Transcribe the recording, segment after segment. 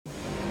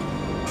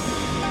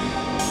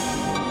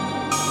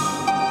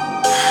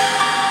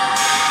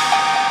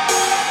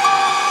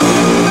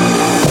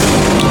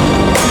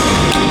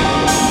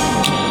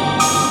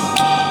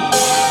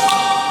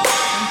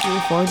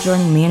for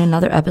joining me in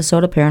another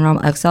episode of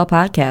Paranormal XL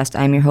Podcast.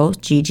 I'm your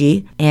host,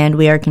 Gigi, and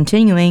we are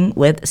continuing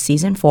with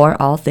Season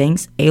 4, All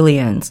Things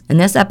Aliens. In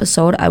this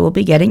episode, I will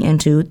be getting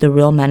into the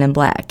real Men in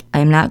Black. I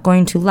am not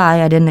going to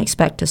lie, I didn't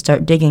expect to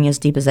start digging as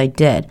deep as I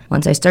did.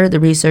 Once I started the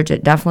research,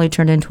 it definitely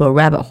turned into a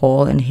rabbit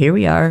hole, and here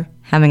we are,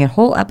 having a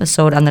whole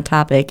episode on the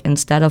topic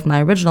instead of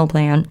my original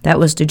plan that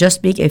was to just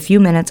speak a few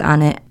minutes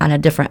on it on a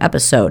different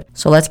episode.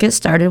 So let's get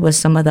started with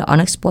some of the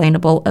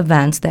unexplainable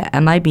events that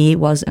MIB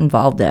was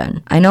involved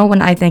in. I know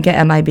when I think of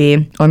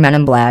MIB or Men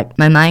in Black,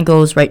 my mind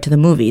goes right to the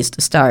movies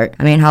to start.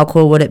 I mean, how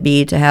cool would it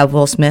be to have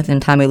Will Smith and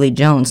Tommy Lee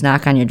Jones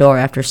knock on your door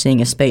after seeing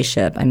a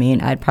spaceship? I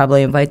mean, I'd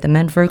probably invite them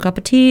in for a cup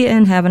of tea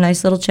and have a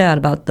nice little chat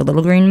about the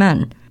little green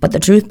men. But the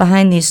truth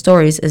behind these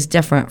stories is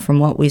different from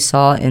what we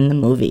saw in the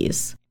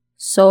movies.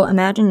 So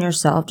imagine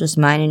yourself just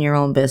minding your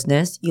own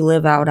business. You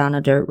live out on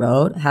a dirt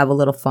road, have a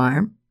little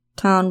farm,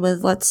 town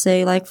with, let's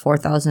say, like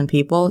 4,000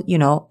 people. You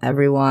know,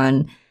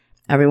 everyone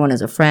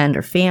is a friend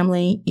or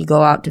family. You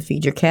go out to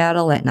feed your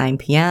cattle at 9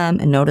 p.m.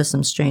 and notice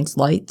some strange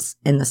lights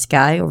in the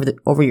sky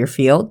over your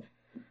field.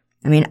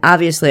 I mean,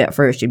 obviously at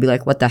first you'd be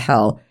like, what the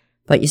hell?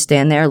 But you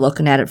stand there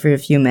looking at it for a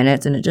few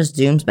minutes and it just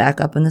zooms back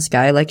up in the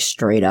sky like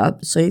straight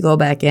up. So you go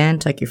back in,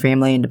 tuck your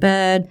family into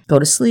bed, go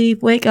to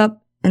sleep, wake up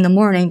in the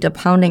morning to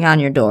pounding on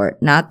your door.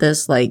 Not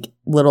this like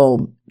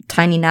little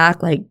tiny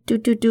knock like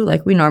do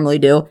like we normally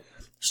do.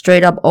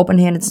 Straight up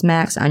open-handed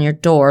smacks on your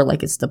door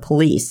like it's the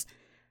police.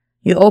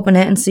 You open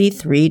it and see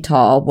 3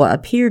 tall, what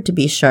appeared to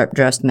be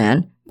sharp-dressed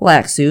men,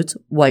 black suits,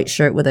 white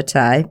shirt with a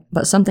tie,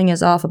 but something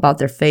is off about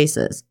their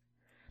faces.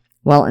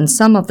 Well, in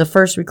some of the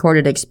first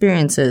recorded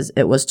experiences,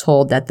 it was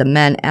told that the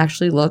men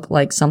actually looked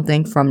like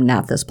something from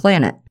not this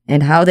planet.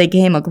 And how they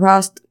came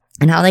across,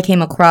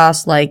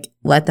 like,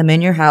 let them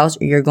in your house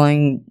or you're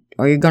going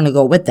to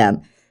go with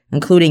them,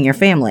 including your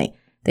family.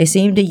 They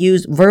seemed to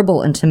use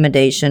verbal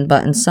intimidation,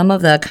 but in some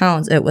of the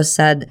accounts, it was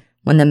said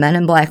when the Men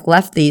in Black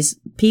left, these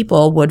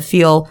people would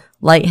feel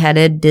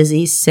lightheaded,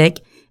 dizzy,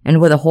 sick,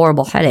 and with a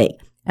horrible headache,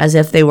 as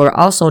if they were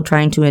also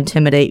trying to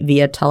intimidate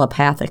via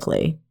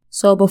telepathically.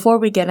 So before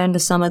we get into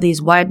some of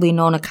these widely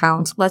known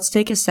accounts, let's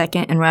take a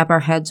second and wrap our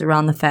heads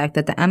around the fact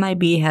that the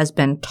MIB has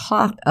been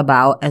talked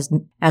about as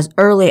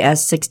early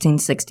as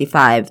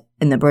 1665.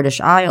 In the British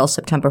Isles,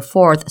 September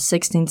 4th,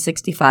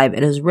 1665,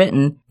 it is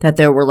written that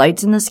there were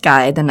lights in the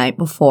sky the night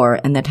before,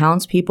 and the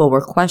townspeople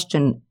were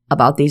questioned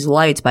about these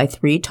lights by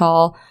 3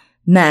 tall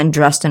men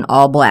dressed in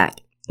all black.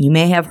 You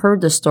may have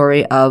heard the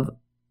story of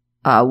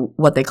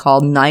what they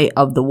call Night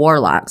of the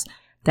Warlocks.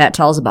 That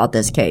tells about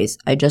this case.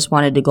 I just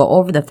wanted to go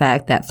over the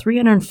fact that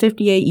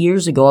 358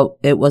 years ago,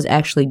 it was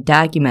actually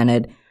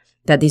documented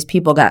that these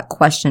people got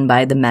questioned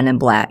by the Men in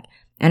Black.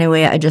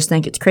 Anyway, I just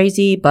think it's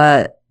crazy,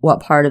 but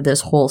what part of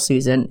this whole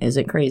season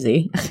isn't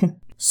crazy?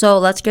 So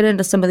let's get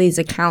into some of these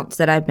accounts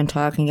that I've been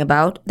talking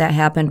about that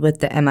happened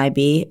with the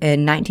MIB.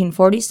 In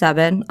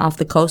 1947, off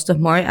the coast of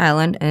Maury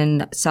Island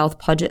in South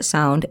Puget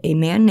Sound, a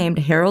man named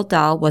Harold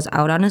Dahl was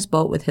out on his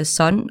boat with his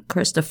son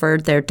Christopher,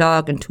 their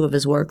dog, and 2 of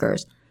his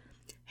workers.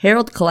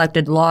 Harold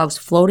collected logs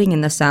floating in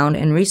the sound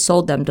and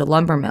resold them to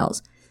lumber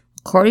mills.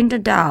 According to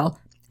Dahl,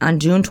 on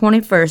June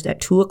 21st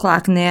at 2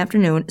 o'clock in the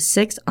afternoon,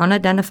 6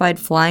 unidentified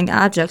flying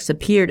objects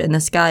appeared in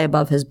the sky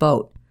above his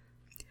boat.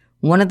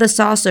 One of the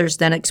saucers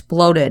then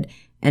exploded,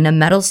 and a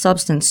metal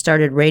substance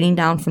started raining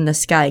down from the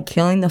sky,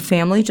 killing the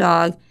family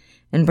dog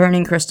and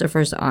burning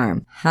Christopher's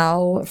arm.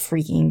 How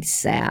freaking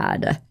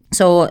sad.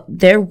 So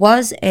there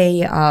was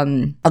a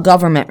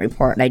government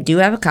report, and I do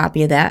have a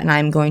copy of that, and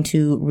I'm going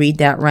to read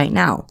that right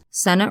now.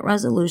 Senate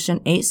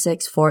Resolution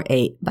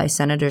 8648 by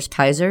Senators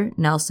Kaiser,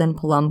 Nelson,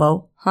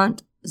 Palumbo,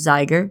 Hunt,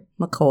 Zeiger,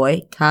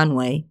 McCoy,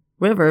 Conway,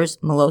 Rivers,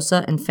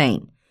 Melosa, and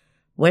Fain.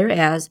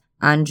 Whereas,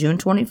 on June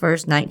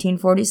 21st,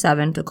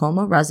 1947,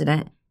 Tacoma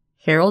resident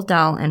Harold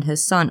Dahl and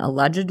his son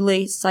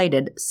allegedly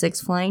sighted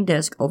 6 flying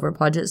discs over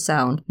Puget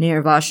Sound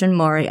near Vashon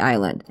Maury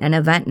Island, an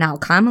event now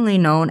commonly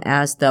known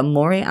as the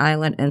Maury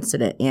Island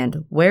Incident.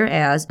 And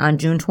whereas on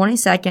June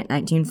 22,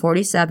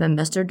 1947,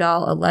 Mr.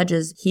 Dahl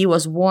alleges he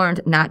was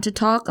warned not to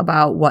talk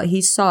about what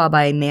he saw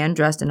by a man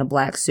dressed in a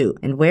black suit.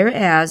 And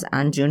whereas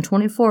on June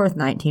 24,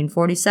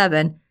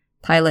 1947,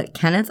 pilot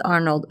Kenneth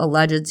Arnold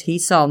alleges he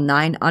saw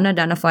 9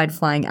 unidentified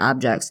flying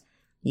objects,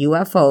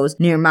 UFOs,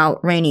 near Mount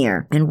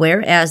Rainier. And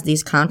whereas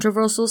these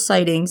controversial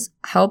sightings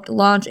helped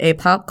launch a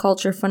pop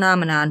culture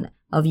phenomenon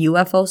of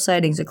UFO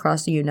sightings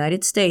across the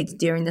United States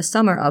during the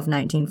summer of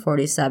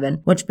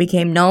 1947, which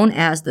became known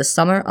as the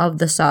Summer of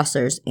the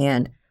Saucers,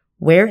 and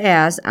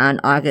whereas on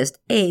August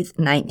 8,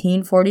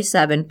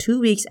 1947,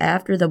 2 weeks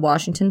after the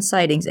Washington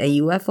sightings, a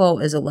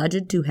UFO is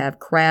alleged to have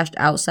crashed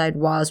outside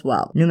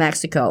Roswell, New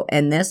Mexico,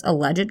 and this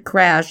alleged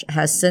crash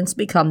has since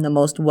become the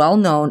most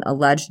well-known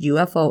alleged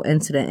UFO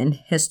incident in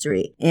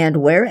history.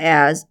 And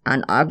whereas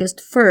on August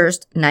 1,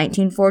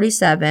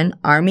 1947,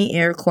 Army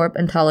Air Corps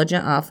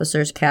intelligence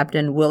officers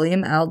Captain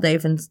William L.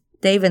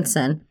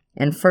 Davidson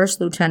and First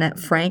Lieutenant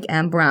Frank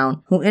M.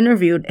 Brown, who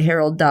interviewed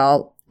Harold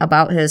Dahl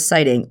about his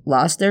sighting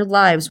lost their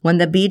lives when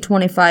the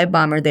B-25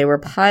 bomber they were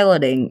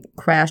piloting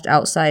crashed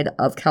outside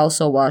of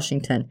Kelso,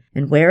 Washington.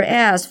 And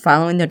whereas,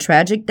 following the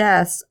tragic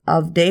deaths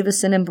of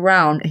Davison and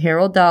Brown,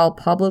 Harold Dahl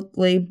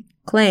publicly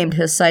claimed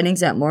his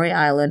sightings at Maury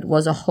Island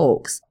was a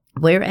hoax.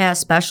 Whereas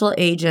special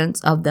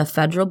agents of the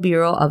Federal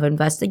Bureau of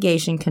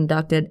Investigation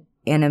conducted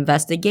an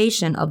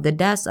investigation of the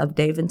deaths of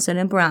Davison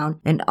and Brown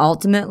and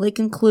ultimately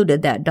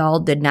concluded that Dahl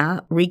did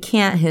not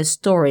recant his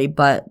story,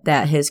 but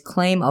that his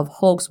claim of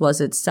hoax was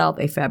itself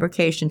a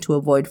fabrication to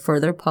avoid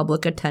further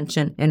public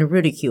attention and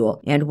ridicule.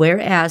 And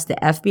whereas the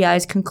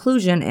FBI's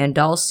conclusion and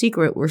Dahl's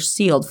secret were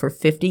sealed for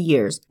 50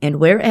 years, and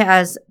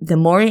whereas the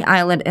Maury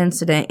Island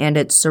incident and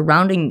its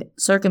surrounding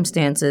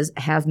circumstances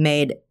have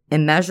made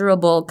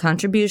immeasurable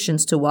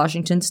contributions to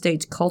Washington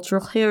State's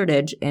cultural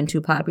heritage and to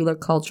popular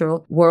culture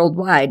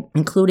worldwide,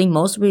 including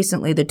most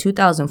recently the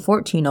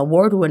 2014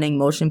 award-winning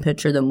motion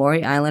picture The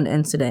Maury Island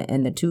Incident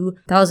and the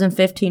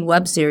 2015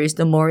 web series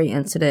The Maury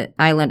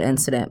Island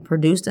Incident,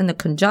 produced in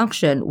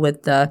conjunction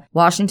with the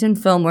Washington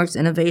Filmworks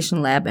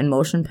Innovation Lab and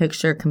Motion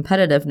Picture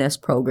Competitiveness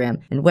Program.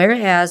 And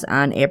whereas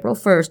on April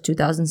 1st,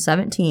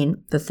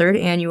 2017, the third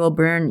annual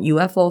Burn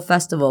UFO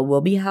Festival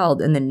will be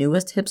held in the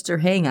newest hipster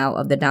hangout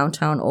of the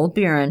downtown Old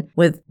Buren,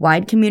 with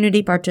wide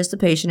community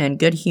participation and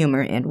good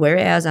humor, and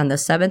whereas on the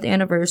 7th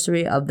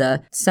anniversary of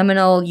the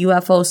seminal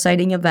UFO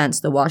sighting events,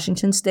 the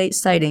Washington State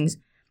sightings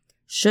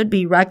should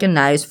be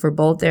recognized for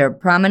both their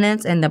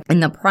prominence and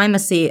the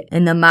primacy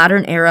in the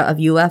modern era of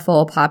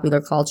UFO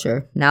popular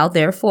culture. Now,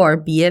 therefore,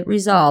 be it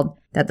resolved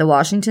that the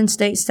Washington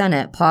State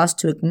Senate paused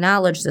to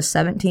acknowledge the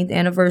 17th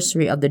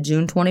anniversary of the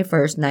June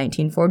 21st,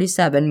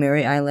 1947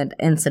 Maury Island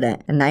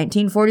incident. The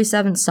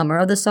 1947 Summer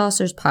of the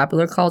Saucers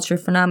popular culture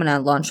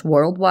phenomenon launched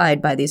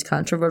worldwide by these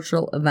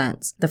controversial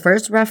events. The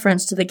first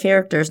reference to the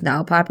characters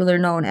now popular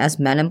known as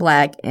Men in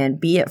Black, and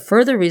be it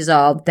further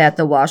resolved that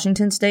the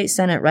Washington State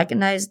Senate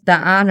recognized the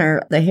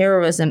honor, the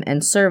heroism,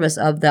 and service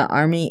of the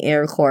Army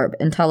Air Corps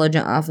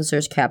intelligence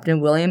officers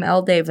Captain William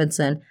L.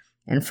 Davidson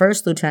and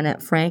First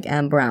Lieutenant Frank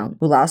M. Brown,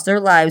 who lost their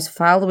lives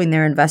following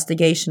their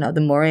investigation of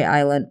the Maury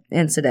Island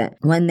incident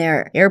when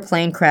their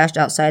airplane crashed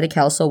outside of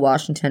Kelso,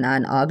 Washington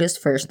on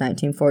August 1st,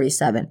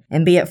 1947.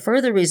 And be it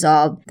further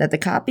resolved that the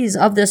copies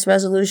of this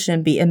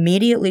resolution be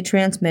immediately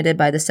transmitted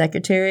by the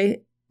Secretary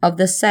of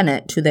the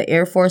Senate to the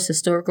Air Force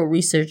Historical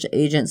Research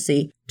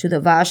Agency, to the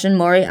Vashon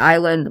Maury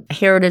Island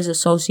Heritage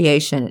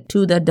Association,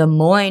 to the Des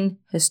Moines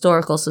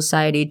Historical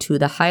Society, to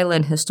the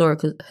Highland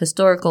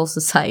Historical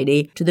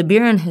Society, to the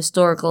Buren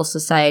Historical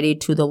Society,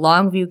 to the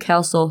Longview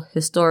Kelso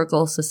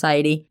Historical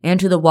Society, and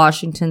to the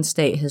Washington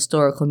State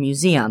Historical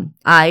Museum.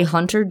 I,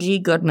 Hunter G.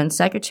 Goodman,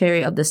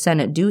 Secretary of the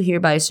Senate, do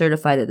hereby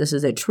certify that this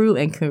is a true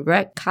and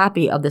correct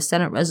copy of the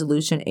Senate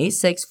Resolution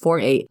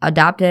 8648,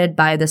 adopted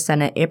by the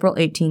Senate April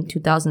 18,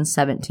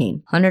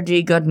 2017. Hunter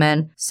G.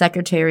 Goodman,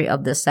 Secretary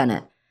of the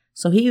Senate.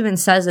 So he even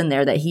says in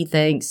there that he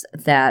thinks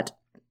that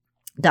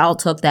Dahl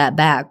took that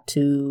back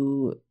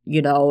to,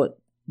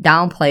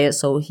 downplay it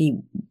so he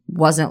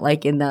wasn't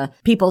like in the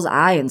people's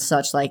eye and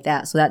such like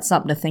that. So that's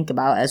something to think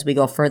about as we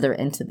go further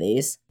into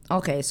these.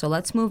 Okay, so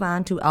let's move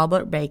on to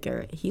Albert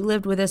Baker. He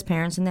lived with his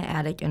parents in the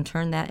attic and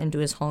turned that into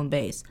his home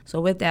base.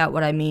 So with that,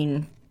 what I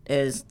mean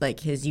is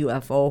like his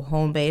UFO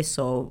home base.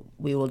 So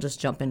we will just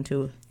jump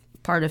into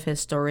part of his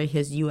story,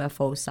 his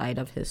UFO side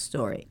of his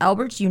story.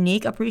 Albert's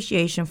unique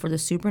appreciation for the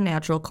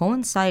supernatural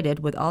coincided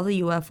with all the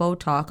UFO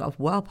talk of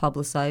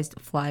well-publicized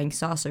flying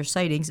saucer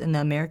sightings in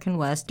the American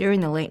West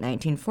during the late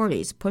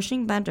 1940s,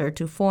 pushing Bender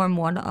to form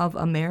one of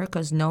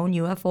America's known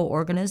UFO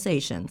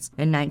organizations.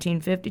 In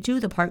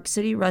 1952, the Park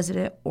City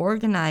resident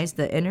organized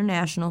the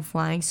International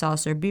Flying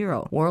Saucer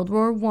Bureau. World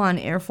War I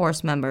Air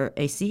Force member,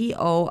 a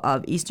CEO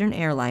of Eastern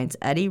Airlines,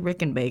 Eddie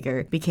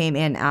Rickenbacker, became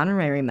an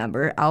honorary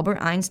member. Albert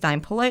Einstein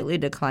politely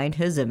declined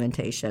his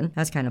invitation.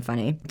 That's kind of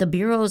funny. The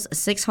Bureau's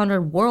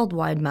 600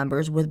 worldwide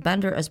members, with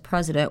Bender as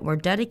president, were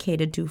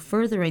dedicated to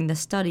furthering the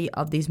study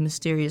of these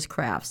mysterious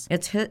crafts.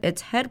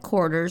 Its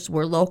headquarters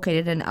were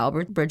located in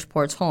Albert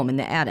Bridgeport's home in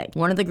the attic.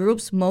 One of the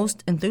group's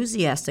most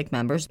enthusiastic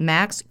members,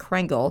 Max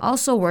Krengle,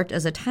 also worked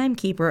as a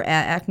timekeeper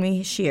at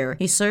Acme Shear.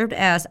 He served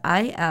as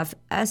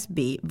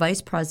IFSB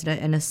vice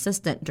president and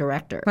assistant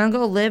director.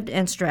 Krengle lived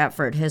in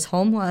Stratford. His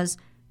home was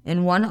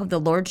in one of the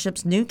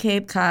lordship's new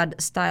Cape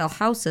Cod-style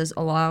houses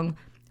along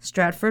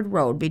Stratford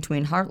Road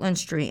between Heartland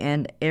Street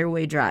and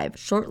Airway Drive.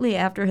 Shortly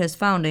after its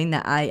founding,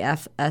 the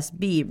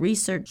IFSB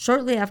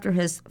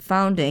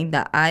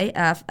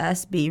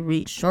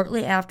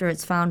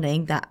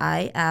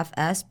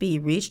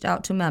reached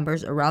out to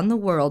members around the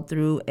world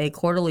through a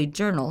quarterly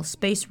journal,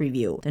 Space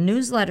Review. The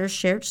newsletter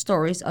shared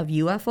stories of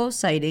UFO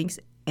sightings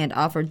and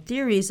offered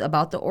theories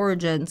about the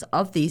origins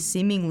of these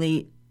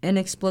seemingly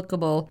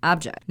inexplicable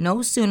object.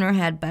 No sooner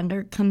had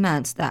Bender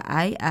commenced the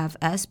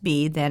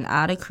IFSB than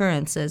odd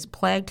occurrences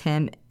plagued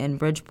him in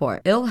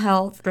Bridgeport. Ill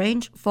health,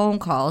 strange phone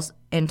calls,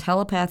 and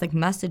telepathic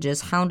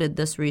messages hounded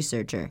this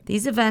researcher.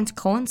 These events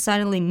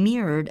coincidentally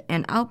mirrored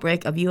an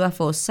outbreak of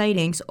UFO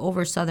sightings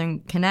over southern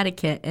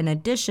Connecticut. In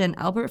addition,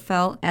 Albert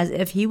felt as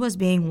if he was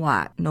being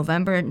watched.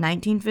 November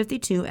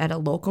 1952, at a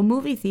local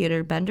movie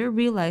theater, Bender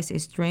realized a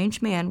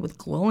strange man with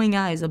glowing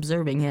eyes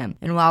observing him,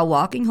 and while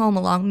walking home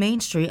along Main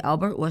Street,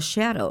 Albert was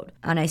shadowed.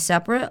 On a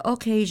separate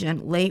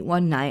occasion, late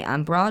one night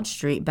on Broad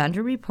Street,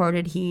 Bender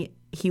reported he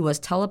was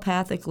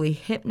telepathically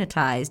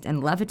hypnotized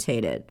and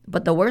levitated.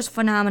 But the worst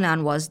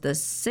phenomenon was the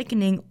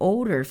sickening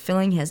odor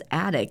filling his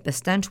attic. The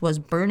stench was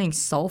burning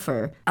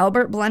sulfur.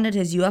 Albert blended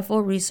his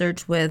UFO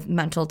research with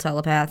mental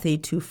telepathy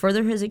to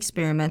further his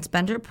experiments.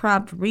 Bender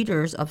prompted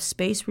readers of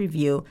Space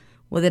Review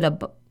with an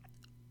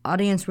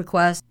audience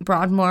request.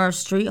 Broadmoor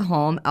Street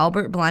home,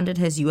 Albert blended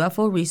his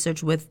UFO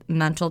research with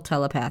mental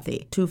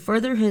telepathy. To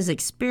further his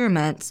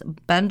experiments,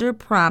 Bender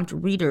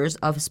prompted readers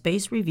of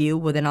Space Review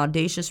with an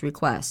audacious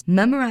request.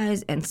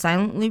 Memorize and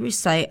silently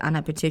recite on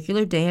a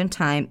particular day and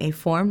time a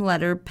form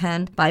letter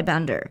penned by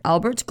Bender.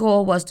 Albert's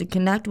goal was to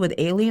connect with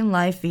alien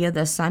life via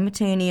the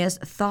simultaneous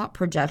thought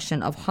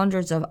projection of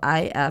hundreds of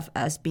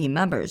IFSB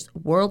members.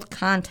 World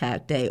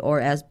Contact Day, or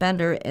as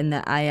Bender in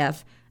the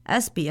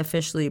IFSB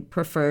officially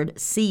preferred,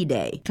 C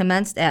Day,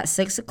 commenced at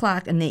 6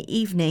 o'clock in the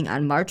evening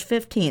on March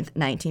 15,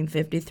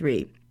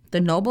 1953.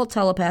 The noble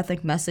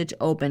telepathic message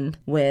opened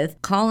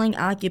with calling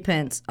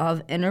occupants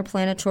of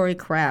interplanetary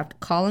craft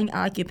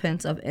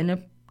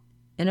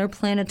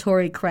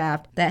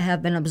that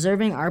have been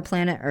observing our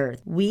planet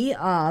Earth. We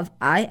of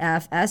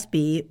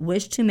IFSB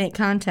wish to make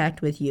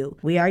contact with you.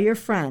 We are your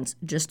friends.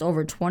 Just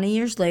over 20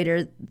 years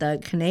later,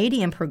 the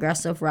Canadian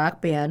progressive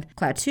rock band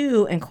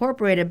Klaatu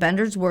incorporated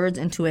Bender's words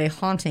into a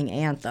haunting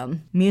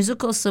anthem.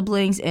 Musical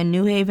siblings and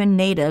New Haven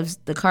natives,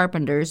 the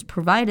Carpenters,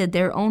 provided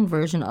their own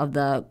version of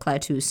the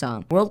Klaatu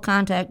song. World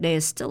Contact Day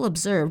is still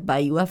observed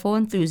by UFO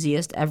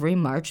enthusiasts every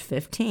March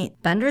 15th.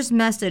 Bender's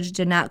message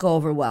did not go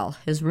over well.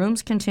 His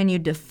rooms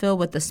continued to fill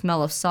with the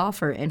smell of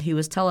sulfur, and he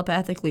was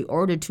telepathically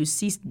ordered to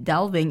cease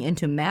delving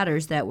into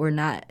matters that were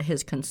not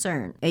his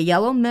concern. A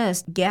yellow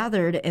mist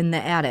gathered in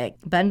the attic.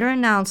 Bender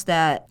announced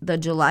that the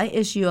July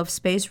issue of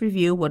Space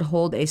Review would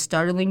hold a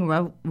startling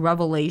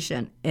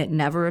revelation. It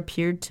never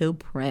appeared to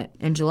print.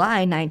 In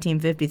July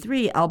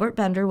 1953, Albert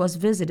Bender was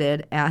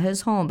visited at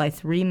his home by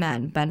three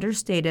men. Bender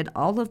stated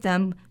all of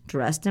them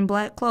dressed in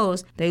black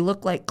clothes. They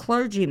looked like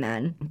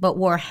clergymen, but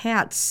wore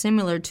hats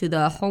similar to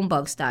the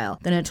Homebug style.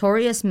 The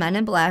notorious Men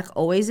in Black,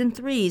 always in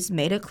threes,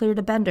 made it clear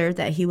to Bender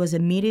that he was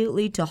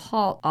immediately to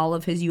halt all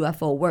of his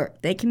UFO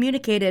work. They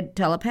communicated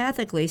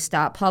telepathically,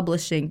 stopped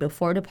publishing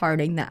before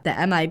departing.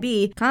 The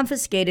MIB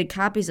confiscated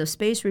copies of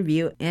Space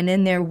Review, and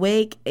in their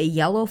wake, a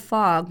yellow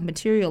fog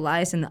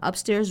materialized in the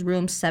upstairs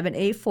room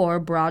 784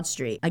 Broad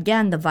Street.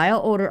 Again, the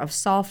vile odor of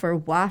sulfur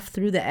wafted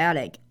through the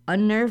attic.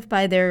 Unnerved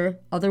by their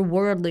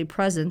otherworldly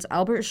presence,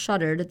 Albert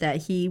shuddered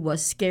that he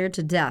was scared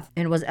to death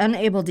and was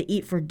unable to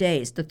eat for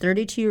days. The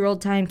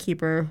 32-year-old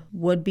timekeeper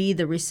would be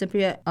the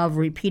recipient of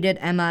repeated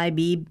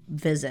MIB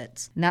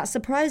visits. Not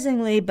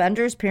surprisingly,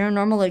 Bender's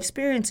paranormal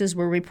experiences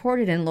were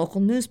reported in local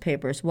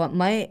newspapers. What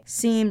might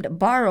seem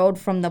borrowed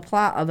from the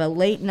plot of a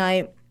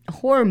late-night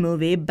horror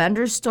movie,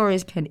 Bender's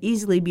stories can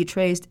easily be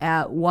traced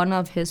at one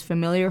of his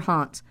familiar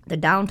haunts, the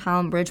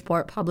downtown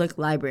Bridgeport Public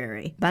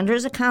Library.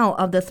 Bender's account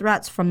of the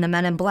threats from the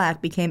Men in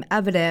Black became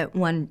evident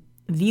when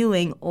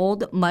viewing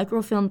old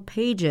microfilm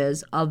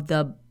pages of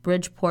the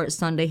Bridgeport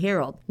Sunday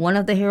Herald. One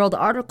of the Herald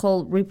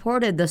articles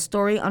reported the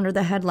story under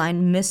the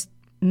headline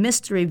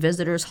Mystery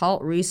Visitors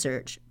Halt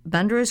Research.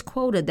 Bender is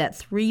quoted that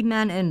three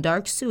men in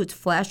dark suits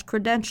flashed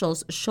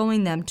credentials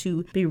showing them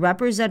to be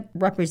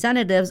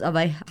representatives of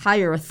a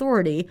higher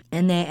authority,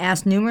 and they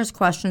asked numerous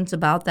questions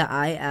about the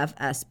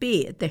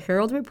IFSB. The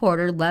Herald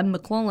reporter, Lem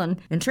McClellan,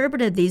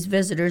 interpreted these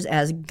visitors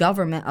as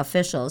government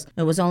officials.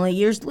 It was only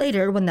years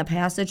later, when the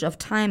passage of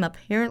time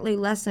apparently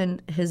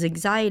lessened his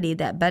anxiety,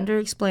 that Bender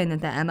explained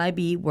that the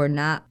MIB were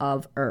not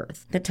of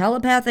Earth. The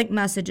telepathic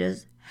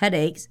messages,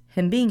 headaches,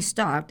 him being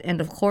stalked, and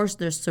of course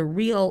the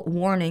surreal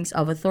warnings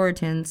of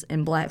authorities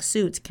in black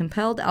suits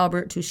compelled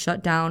Albert to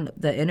shut down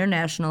the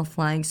International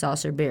Flying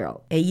Saucer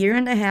Bureau. A year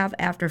and a half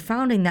after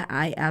founding the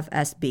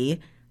IFSB,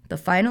 the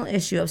final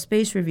issue of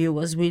Space Review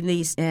was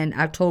released in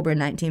October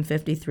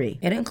 1953.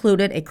 It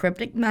included a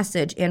cryptic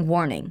message and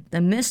warning. The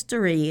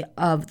mystery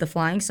of the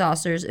flying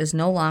saucers is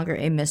no longer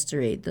a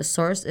mystery. The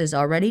source is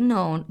already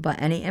known,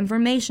 but any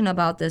information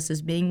about this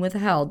is being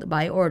withheld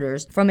by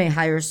orders from a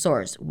higher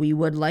source. We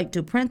would like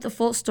to print the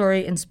full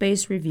story in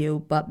Space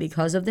Review, but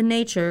because of the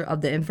nature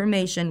of the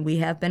information, we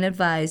have been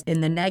advised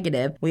in the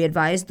negative. We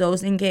advise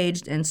those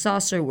engaged in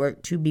saucer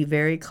work to be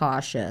very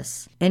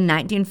cautious. In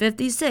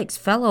 1956,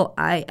 fellow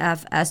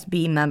IFSB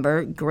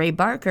member Gray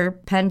Barker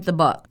penned the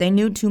book. They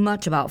knew too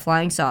much about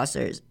flying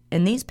saucers.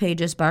 In these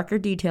pages, Barker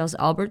details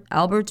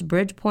Albert's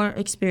Bridgeport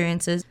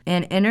experiences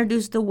and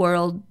introduced the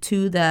world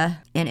to the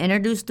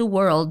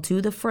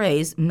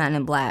phrase Men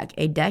in Black.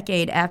 A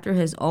decade after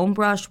his own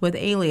brush with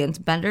aliens,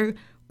 Bender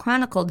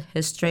chronicled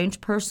his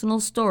strange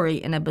personal story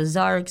in a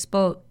bizarre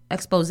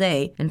expose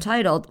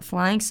entitled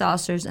Flying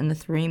Saucers and the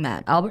Three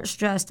Men. Albert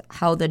stressed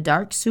how the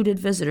dark-suited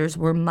visitors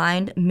were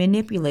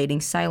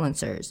mind-manipulating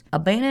silencers.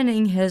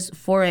 Abandoning his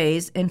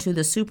forays into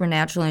the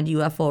supernatural and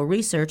UFO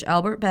research,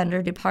 Albert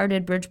Bender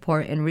departed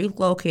Bridgeport and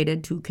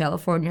relocated to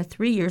California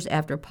 3 years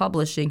after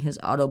publishing his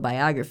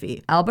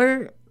autobiography.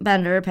 Albert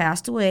Bender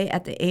passed away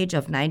at the age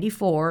of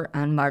 94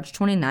 on March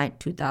 29,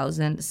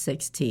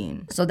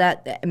 2016. So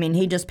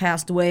he just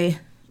passed away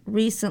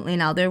recently.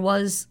 Now, there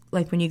was,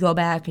 when you go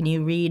back and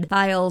you read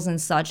files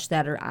and such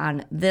that are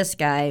on this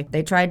guy,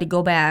 they tried to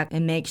go back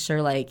and make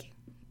sure,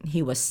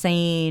 he was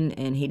sane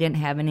and he didn't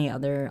have any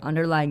other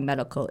underlying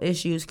medical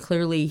issues.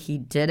 Clearly, he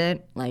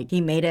didn't.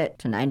 He made it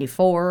to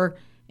 94.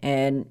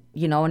 And,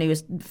 and he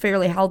was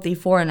fairly healthy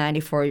for a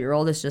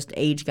 94-year-old. It's just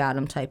age got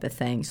him type of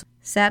things.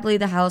 Sadly,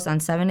 the house on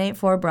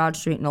 784 Broad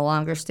Street no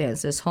longer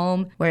stands. This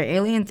home, where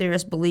alien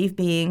theorists believe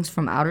beings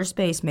from outer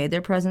space made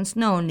their presence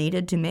known,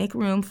 needed to make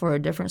room for a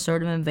different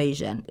sort of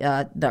invasion.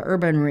 The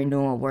urban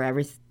renewal, where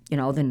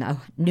the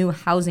new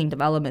housing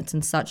developments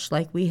and such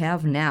like we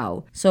have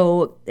now.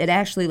 So it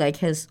actually,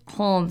 his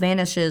home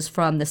vanishes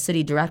from the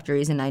city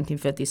directories in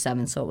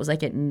 1957. So it was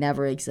it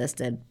never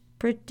existed.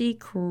 Pretty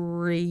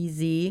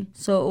crazy.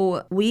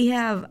 So we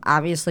have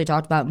obviously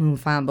talked about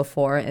MUFON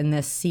before in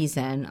this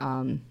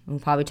season. We'll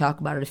probably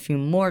talk about it a few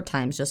more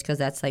times just because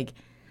that's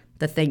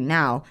the thing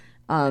now.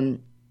 This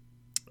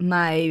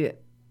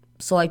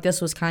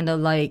was kind of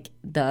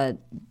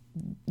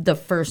the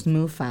first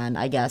MUFON,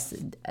 I guess,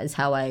 is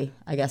how I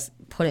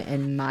put it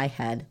in my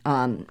head.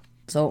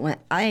 So it went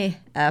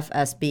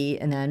IFSB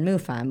and then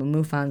MUFON. But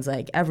MUFON's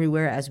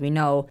everywhere, as we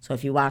know. So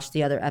if you watch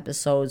the other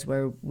episodes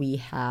where we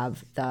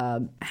have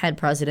the head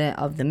president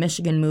of the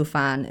Michigan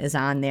MUFON is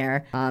on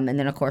there. And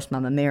then, of course,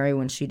 Mama Mary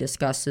when she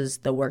discusses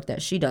the work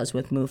that she does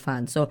with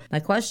MUFON. So my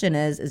question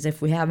is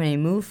if we have any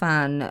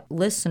MUFON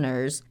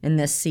listeners in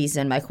this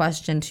season, my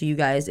question to you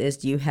guys is,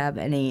 do you have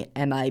any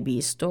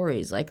MIB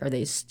stories? Are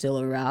they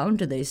still around?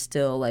 Do they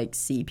still,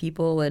 see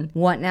people and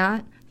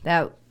whatnot?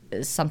 That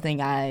is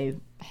something I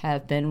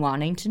have been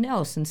wanting to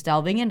know since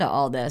delving into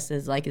all this.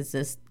 Is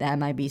this that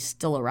might be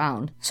still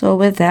around? So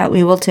with that,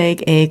 we will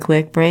take a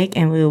quick break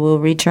and we will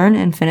return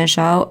and finish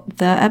out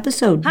the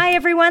episode. Hi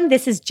everyone,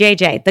 this is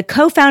JJ, the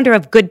co-founder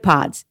of Good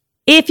Pods.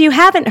 If you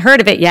haven't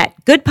heard of it yet,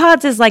 Good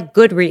Pods is like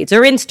Goodreads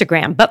or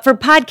Instagram, but for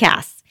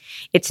podcasts.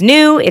 It's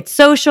new, it's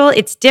social,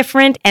 it's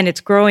different, and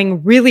it's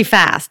growing really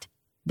fast.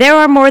 There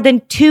are more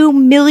than 2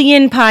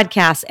 million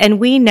podcasts, and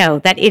we know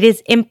that it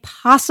is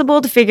impossible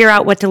to figure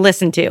out what to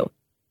listen to.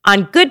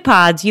 On Good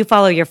Pods, you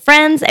follow your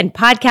friends and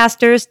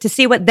podcasters to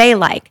see what they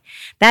like.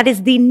 That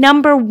is the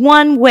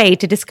 #1 way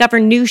to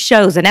discover new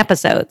shows and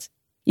episodes.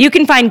 You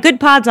can find Good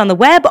Pods on the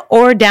web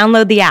or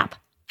download the app.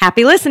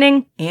 Happy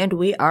listening! And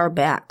we are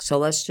back, so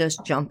let's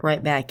just jump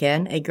right back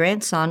in. A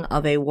grandson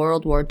of a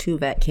World War II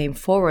vet came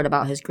forward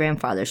about his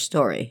grandfather's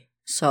story.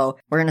 So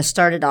we're going to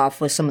start it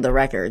off with some of the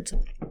records.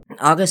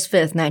 August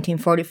 5th,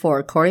 1944,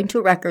 according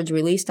to records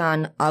released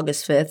on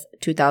August 5th,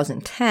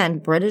 2010,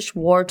 British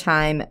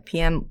wartime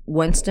PM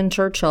Winston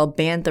Churchill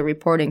banned the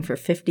reporting for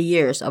 50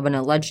 years of an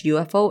alleged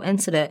UFO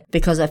incident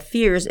because of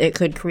fears it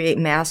could create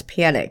mass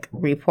panic.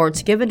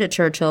 Reports given to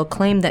Churchill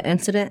claimed the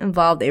incident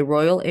involved a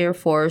Royal Air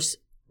Force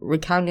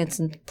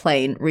reconnaissance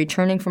plane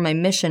returning from a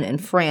mission in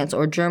France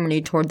or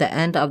Germany toward the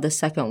end of the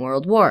Second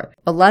World War.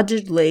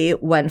 Allegedly,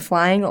 when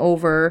flying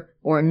over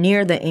or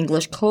near the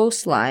English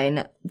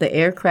coastline, the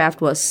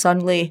aircraft was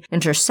suddenly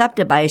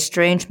intercepted by a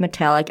strange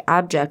metallic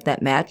object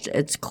that matched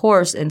its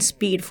course and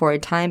speed for a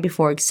time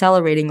before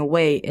accelerating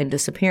away and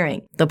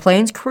disappearing. The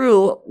plane's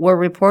crew were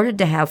reported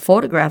to have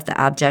photographed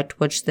the object,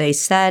 which they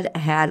said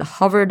had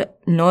hovered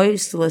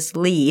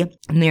noiselessly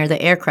near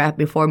the aircraft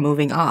before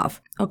moving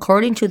off.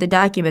 According to the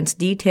documents,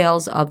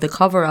 details of the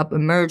cover-up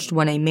emerged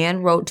when a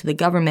man wrote to the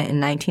government in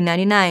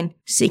 1999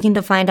 seeking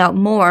to find out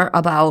more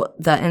about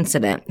the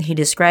incident. He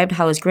described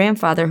how his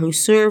grandfather, who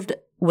served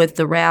with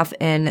the RAF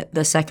in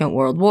the Second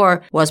World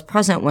War, was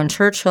present when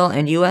Churchill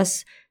and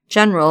U.S.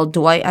 General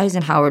Dwight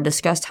Eisenhower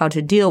discussed how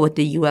to deal with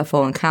the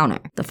UFO encounter.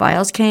 The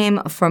files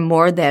came from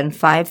more than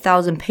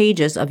 5,000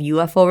 pages of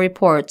UFO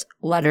reports,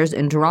 letters,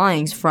 and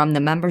drawings from the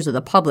members of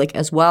the public,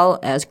 as well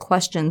as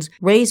questions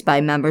raised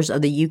by members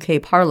of the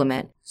UK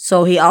Parliament.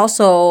 So he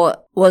also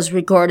was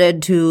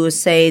recorded to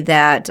say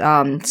that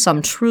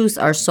some truths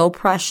are so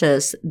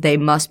precious they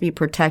must be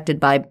protected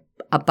by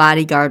a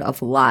bodyguard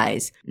of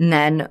lies. And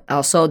then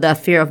also the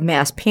fear of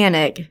mass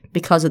panic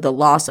because of the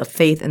loss of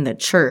faith in the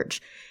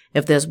church.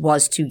 If this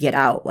was to get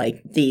out,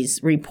 like these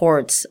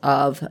reports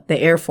of the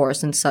Air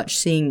Force and such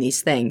seeing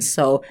these things.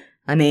 So,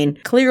 I mean,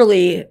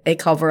 clearly a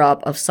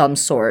cover-up of some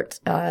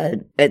sort.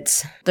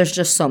 There's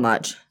just so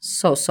much.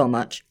 So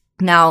much.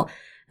 Now,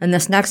 in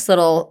this next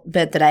little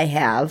bit that I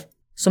have,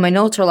 so my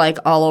notes are like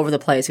all over the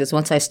place because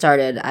once I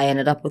started, I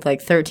ended up with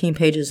like 13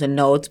 pages of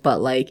notes,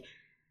 but like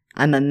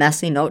I'm a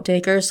messy note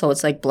taker, so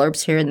it's like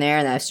blurbs here and there,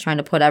 and I was trying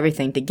to put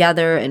everything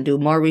together and do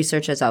more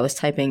research as I was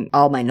typing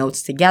all my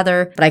notes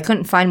together, but I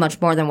couldn't find much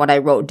more than what I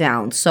wrote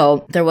down.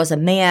 So there was a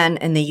man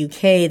in the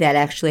UK that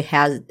actually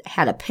had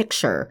a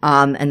picture,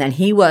 and then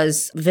he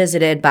was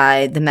visited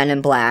by the Men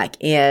in Black,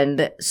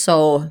 and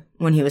so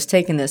when he was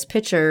taking this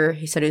picture,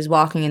 he said he was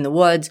walking in the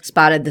woods,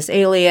 spotted this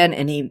alien,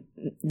 and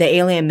the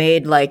alien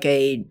made like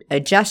a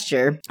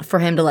gesture for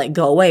him to like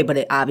go away,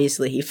 but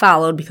obviously he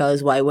followed,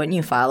 because why wouldn't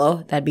you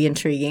follow? That'd be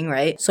intriguing,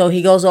 right? So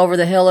he goes over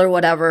the hill or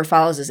whatever,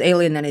 follows this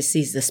alien, then he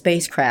sees the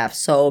spacecraft.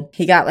 So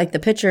he got like the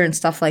picture and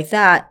stuff like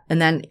that,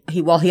 and then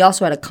he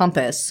also had a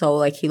compass, so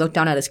like he looked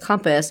down at his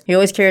compass. He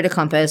always carried a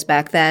compass.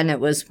 Back then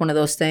it was one of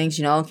those things,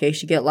 in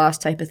case you get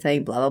lost type of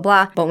thing, blah, blah,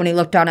 blah. But when he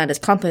looked down at his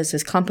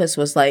compass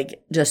was like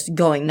just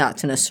going nuts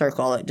in a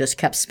circle. It just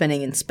kept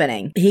spinning and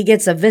spinning. He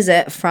gets a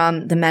visit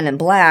from the Men in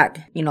Black,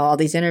 all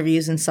these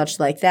interviews and such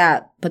like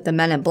that, but the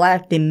Men in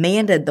Black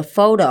demanded the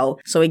photo.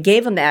 So he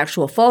gave him the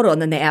actual photo, and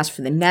then they asked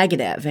for the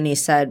negative, and he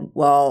said,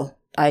 well,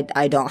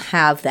 I don't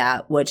have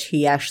that, which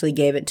he actually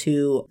gave it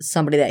to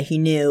somebody that he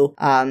knew,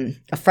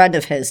 a friend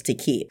of his, to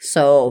keep.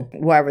 So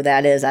whoever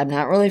that is, I'm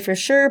not really for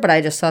sure, but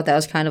I just thought that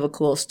was kind of a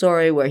cool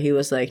story where he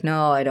was like,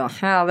 no, I don't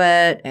have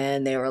it.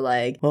 And they were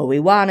like, well, we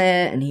want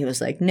it. And he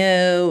was like,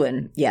 no.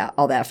 And yeah,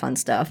 all that fun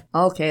stuff.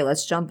 Okay,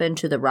 let's jump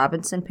into the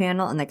Robertson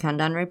panel and the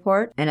Condon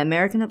report. An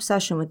American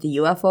obsession with the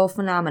UFO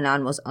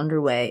phenomenon was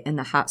underway in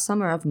the hot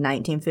summer of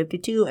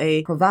 1952.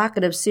 A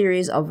provocative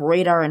series of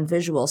radar and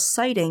visual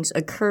sightings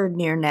occurred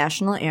near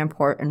National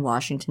Airport in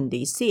Washington,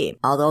 D.C.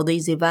 Although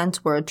these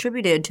events were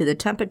attributed to the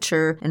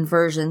temperature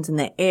inversions in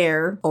the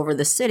air over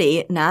the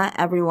city, not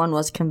everyone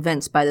was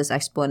convinced by this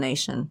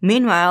explanation.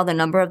 Meanwhile, the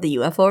number of the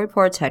UFO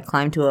reports had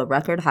climbed to a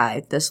record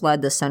high. This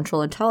led the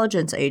Central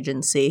Intelligence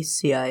Agency,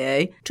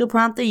 CIA, to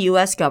prompt the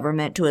U.S.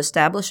 government to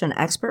establish an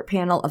expert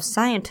panel of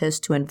scientists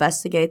to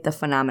investigate the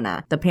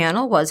phenomena. The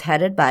panel was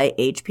headed by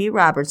H.P.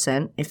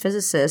 Robertson, a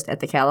physicist at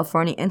the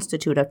California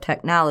Institute of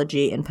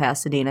Technology in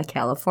Pasadena,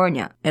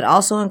 California. It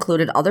also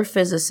included other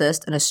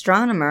physicist, an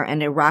astronomer,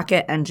 and a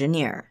rocket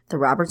engineer. The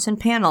Robertson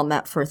panel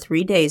met for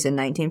 3 days in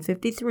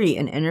 1953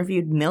 and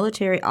interviewed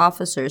military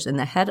officers and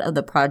the head of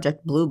the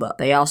Project Blue Book.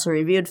 They also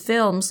reviewed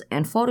films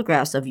and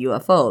photographs of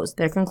UFOs.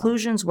 Their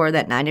conclusions were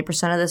that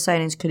 90% of the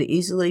sightings could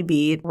easily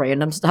be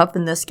random stuff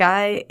in the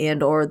sky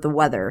and or the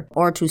weather,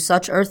 or to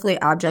such earthly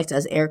objects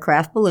as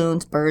aircraft,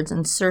 balloons, birds,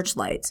 and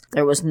searchlights.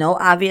 There was no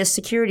obvious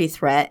security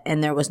threat,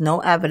 and there was no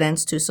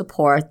evidence to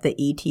support the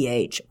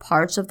ETH.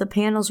 Parts of the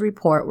panel's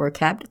report were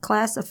kept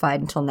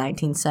classified until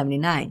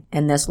 1979,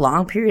 and this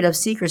long period of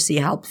secrecy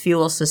helped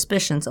fuel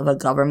suspicions of a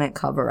government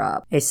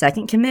cover-up. A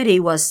second committee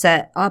was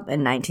set up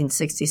in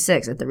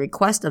 1966 at the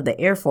request of the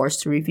Air Force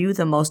to review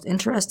the most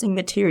interesting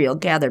material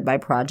gathered by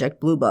Project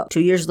Blue Book.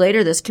 2 years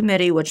later, this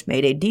committee, which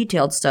made a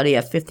detailed study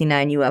of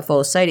 59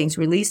 UFO sightings,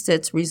 released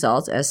its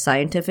results as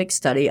Scientific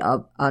Study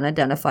of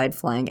Unidentified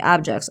Flying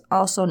Objects,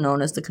 also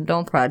known as the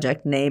Condon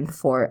Project, named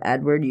for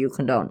Edward U.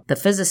 Condon, the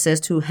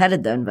physicist who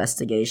headed the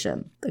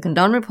investigation. The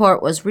Condon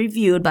report was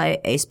reviewed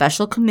by a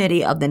special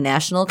committee of the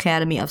National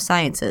Academy of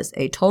Sciences.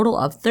 A total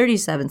of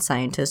 37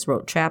 scientists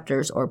wrote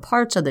chapters or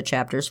parts of the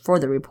chapters for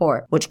the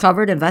report, which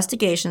covered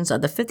investigations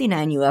of the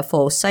 59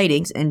 UFO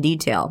sightings in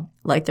detail.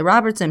 Like the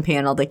Robertson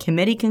panel, the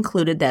committee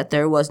concluded that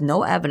there was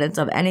no evidence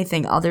of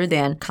anything other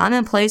than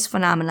commonplace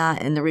phenomena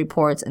in the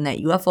reports and that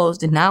UFOs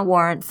did not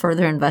warrant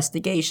further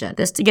investigation.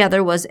 This,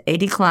 together with a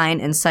decline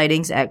in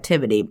sightings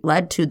activity,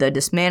 led to the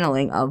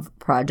dismantling of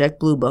Project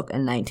Blue Book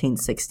in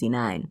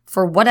 1969.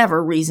 For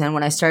whatever reason,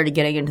 when I started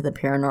getting into the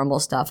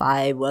paranormal stuff,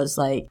 I was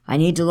like, I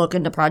need to look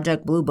into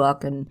Project Blue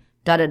Book and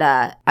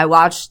da-da-da. I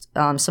watched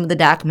some of the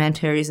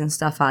documentaries and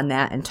stuff on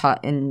that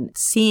and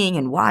seeing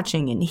and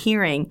watching and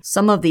hearing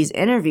some of these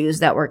interviews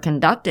that were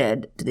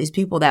conducted to these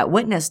people that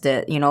witnessed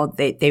it.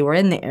 They were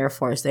in the Air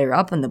Force. They were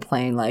up in the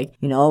plane,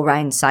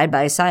 riding side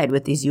by side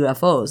with these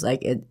UFOs.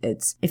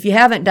 It's if you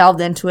haven't delved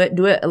into it,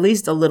 do it at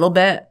least a little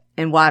bit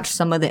and watch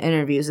some of the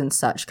interviews and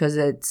such, because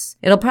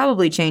it'll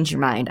probably change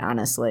your mind,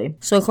 honestly.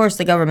 So, of course,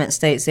 the government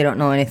states they don't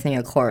know anything,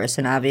 of course,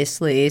 and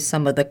obviously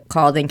some of the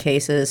called-in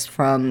cases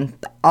from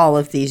all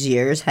of these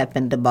years have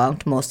been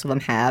debunked. Most of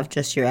them have.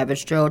 Just your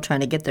average Joe trying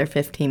to get their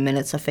 15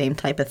 minutes of fame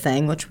type of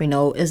thing, which we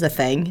know is a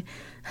thing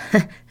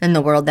in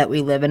the world that we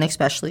live in,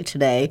 especially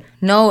today.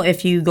 No,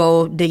 if you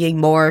go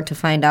digging more to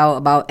find out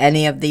about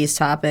any of these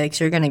topics,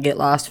 you're going to get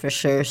lost for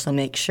sure. So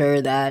make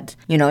sure that,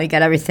 you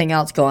got everything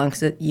else going,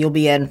 because you'll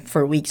be in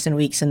for weeks and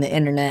weeks in the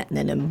internet and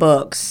then in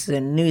books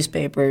and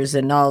newspapers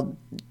and all.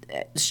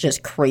 It's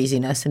just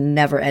craziness and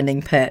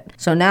never-ending pit.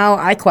 So now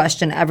I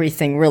question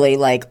everything, really.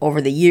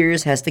 Over the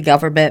years, has the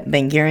government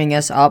been gearing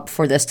us up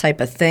for this type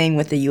of thing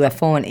with the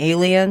UFO and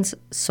aliens?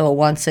 So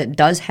once it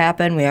does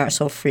happen, we aren't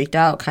so freaked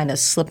out, kind of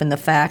slipping the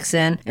facts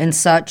in and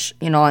such,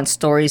 on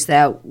stories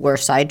that we're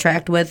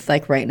sidetracked with.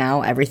 Like right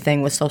now,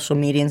 everything with social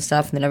media and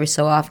stuff, and then every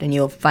so often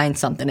you'll find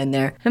something in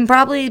there. And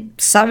probably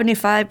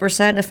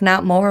 75%, if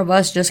not more, of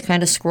us just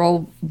kind of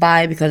scroll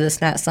by because it's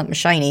not something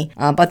shiny.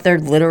 But they're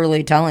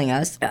literally telling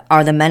us,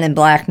 are the Men men in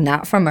black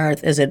not from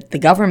Earth? Is it the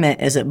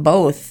government? Is it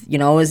both? You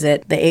know, is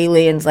it the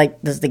aliens?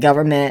 Like, does the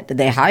government, did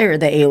they hire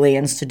the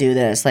aliens to do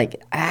this?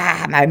 Like,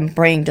 my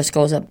brain just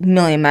goes up a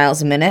million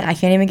miles a minute. I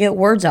can't even get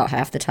words out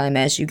half the time,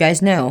 as you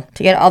guys know.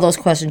 To get all those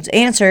questions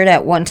answered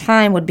at one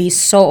time would be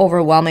so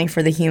overwhelming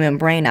for the human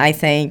brain, I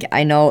think.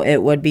 I know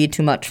it would be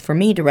too much for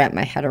me to wrap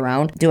my head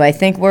around. Do I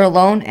think we're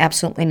alone?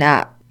 Absolutely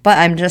not. But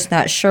I'm just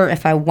not sure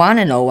if I want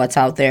to know what's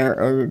out there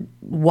or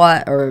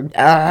what or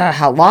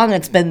how long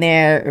it's been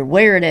there or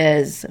where it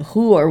is,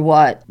 who or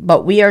what.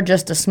 But we are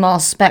just a small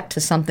speck to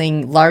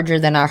something larger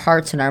than our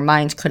hearts and our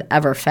minds could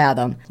ever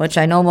fathom, which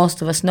I know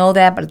most of us know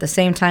that, but at the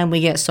same time we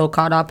get so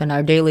caught up in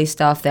our daily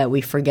stuff that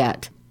we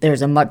forget.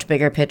 There's a much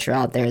bigger picture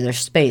out there. There's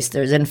space.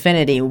 There's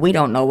infinity. We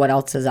don't know what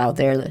else is out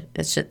there.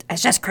 It's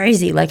just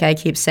crazy, like I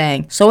keep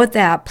saying. So with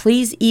that,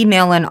 please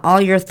email in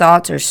all your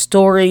thoughts or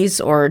stories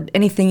or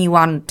anything you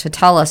want to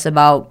tell us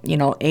about,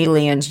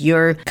 aliens,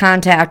 your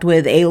contact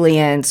with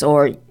aliens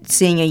or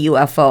seeing a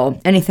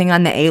UFO, anything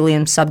on the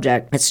alien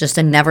subject. It's just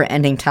a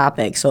never-ending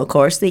topic. So, of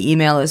course, the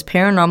email is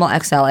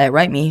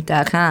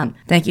paranormalxl@writeme.com.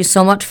 Thank you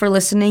so much for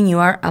listening. You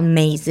are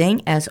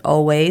amazing, as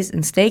always.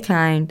 And stay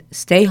kind,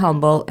 stay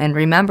humble, and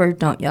remember,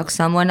 don't yuck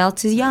someone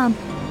else's yum.